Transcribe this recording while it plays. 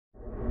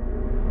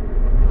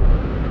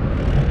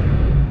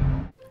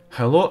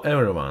Hello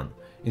everyone!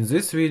 In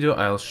this video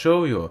I'll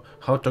show you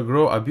how to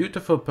grow a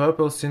beautiful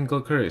purple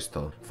single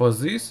crystal. For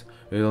this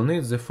we will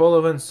need the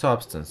following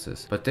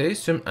substances: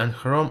 potassium and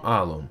chrome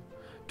alum.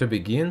 To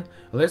begin,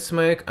 let's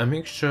make a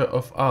mixture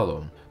of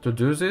alum. To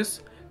do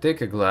this,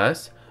 take a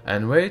glass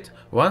and weigh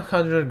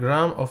 100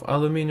 grams of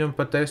aluminium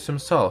potassium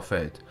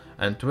sulfate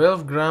and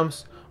 12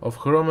 grams of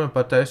chromium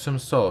potassium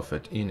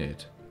sulfate in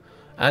it.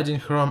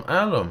 Adding chrome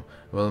alum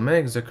will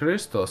make the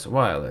crystals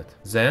violet.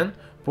 Then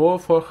pour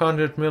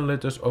 400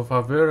 ml of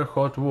a very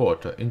hot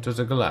water into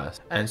the glass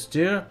and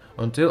stir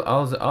until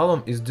all the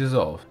alum is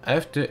dissolved.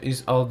 After it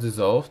is all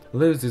dissolved,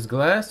 leave this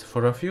glass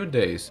for a few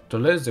days to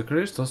let the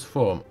crystals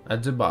form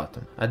at the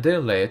bottom. A day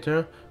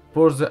later,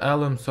 pour the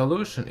alum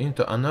solution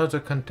into another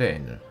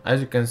container.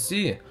 As you can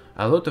see,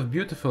 a lot of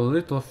beautiful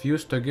little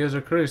fused together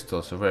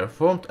crystals were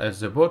formed at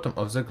the bottom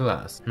of the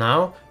glass.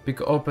 Now,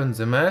 pick open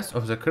the mass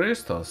of the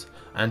crystals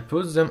and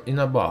put them in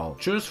a bowl.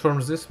 Choose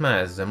from this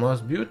mass the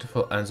most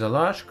beautiful and the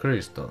large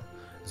crystal.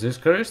 This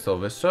crystal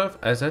will serve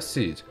as a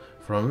seed,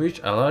 from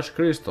which a large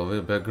crystal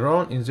will be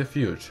grown in the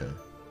future.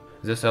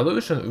 The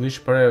solution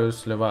which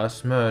previously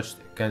was merged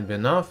can be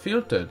now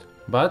filtered,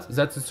 but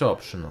that is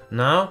optional.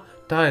 Now,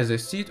 tie the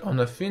seed on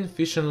a thin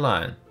fishing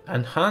line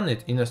and hang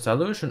it in a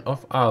solution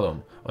of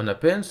alum on a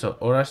pencil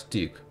or a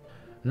stick.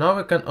 Now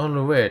we can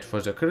only wait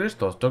for the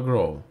crystals to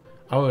grow.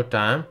 Over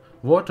time,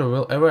 water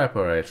will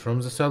evaporate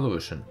from the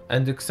solution,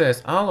 and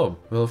excess alum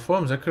will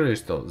form the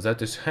crystal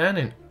that is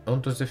hanging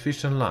onto the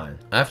fishing line.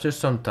 After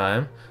some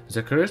time,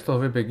 the crystal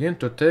will begin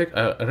to take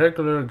a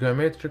regular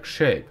geometric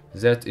shape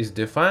that is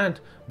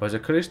defined by the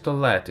crystal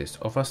lattice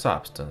of a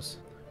substance.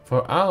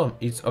 For alum,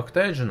 it's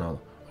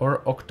octagonal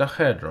or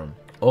octahedron.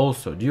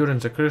 Also, during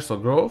the crystal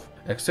growth,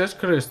 excess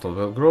crystal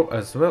will grow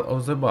as well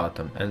of the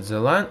bottom and the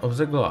line of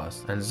the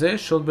glass, and they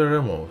should be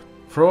removed.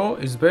 Though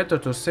it's better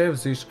to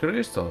save these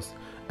crystals,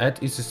 as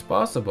it is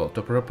possible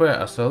to prepare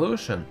a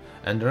solution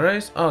and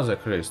raise other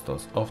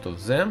crystals out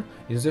of them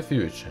in the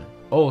future.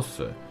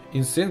 Also,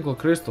 in single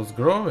crystals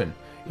growing,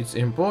 it's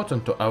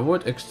important to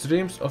avoid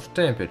extremes of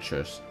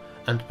temperatures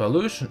and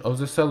pollution of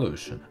the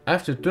solution.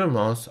 After 2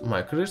 months,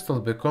 my crystal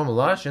became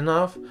large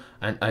enough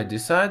and I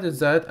decided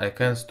that I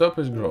can stop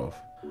its growth.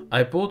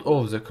 I pulled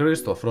off the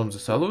crystal from the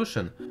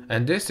solution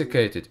and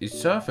desiccated its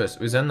surface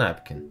with a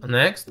napkin.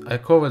 Next, I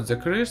covered the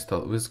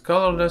crystal with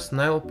colorless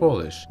nail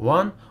polish.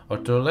 1 or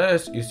 2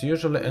 layers is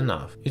usually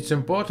enough. It's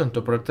important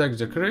to protect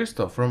the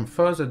crystal from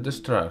further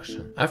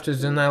destruction. After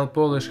the nail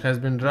polish has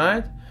been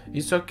dried,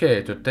 it's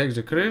okay to take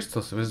the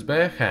crystals with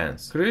bare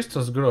hands.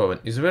 Crystals growing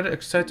is a very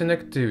exciting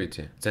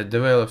activity that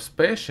develops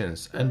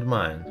patience and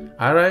mind.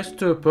 I raised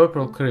 2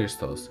 purple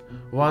crystals.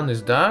 One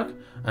is dark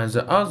and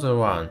the other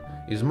one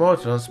is more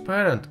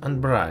transparent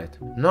and bright.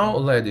 Now,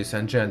 ladies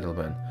and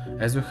gentlemen,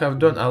 as we have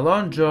done a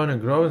long journey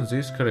growing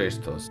these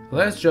crystals,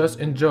 let's just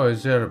enjoy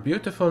their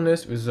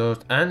beautifulness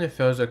without any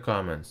further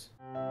comments.